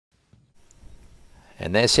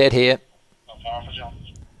And they're set here.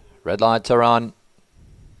 Red lights are on.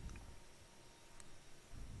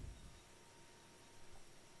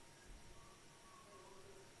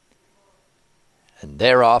 And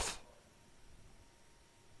they're off.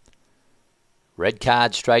 Red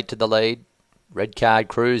card straight to the lead. Red card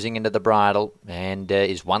cruising into the bridle and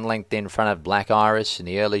is 1 length in front of Black Iris in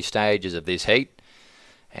the early stages of this heat.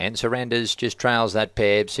 And Surrenders just trails that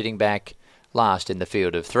pair, sitting back last in the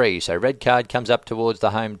field of 3. So Red card comes up towards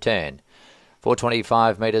the home turn.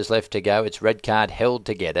 425 metres left to go. It's Red card held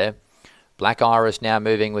together. Black Iris now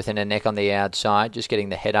moving within a neck on the outside, just getting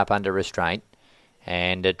the head up under restraint.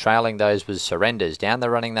 And trailing those was Surrenders. Down the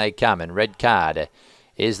running they come, and Red card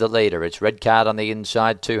is the leader. It's Red card on the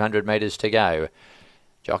inside, 200 metres to go.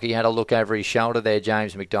 Jockey had a look over his shoulder there,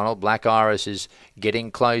 James McDonald. Black Iris is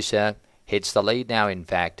getting closer. Hits the lead now, in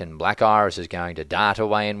fact, and Black Iris is going to dart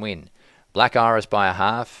away and win. Black Iris by a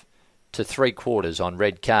half to 3/4 on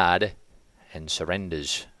Red card, and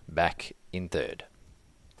Surrenders back in third.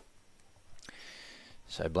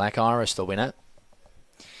 So Black Iris the winner.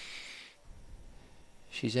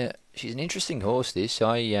 She's an interesting horse, this.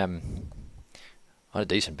 I had a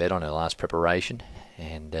decent bet on her last preparation,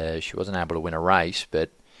 and she wasn't able to win a race,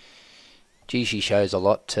 but gee, she shows a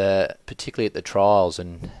lot, particularly at the trials,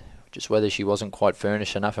 and just whether she wasn't quite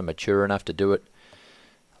furnished enough and mature enough to do it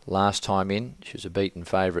last time in. She was a beaten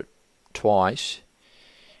favourite twice.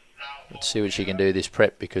 Let's see what she can do this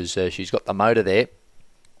prep, because she's got the motor there.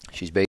 She's beat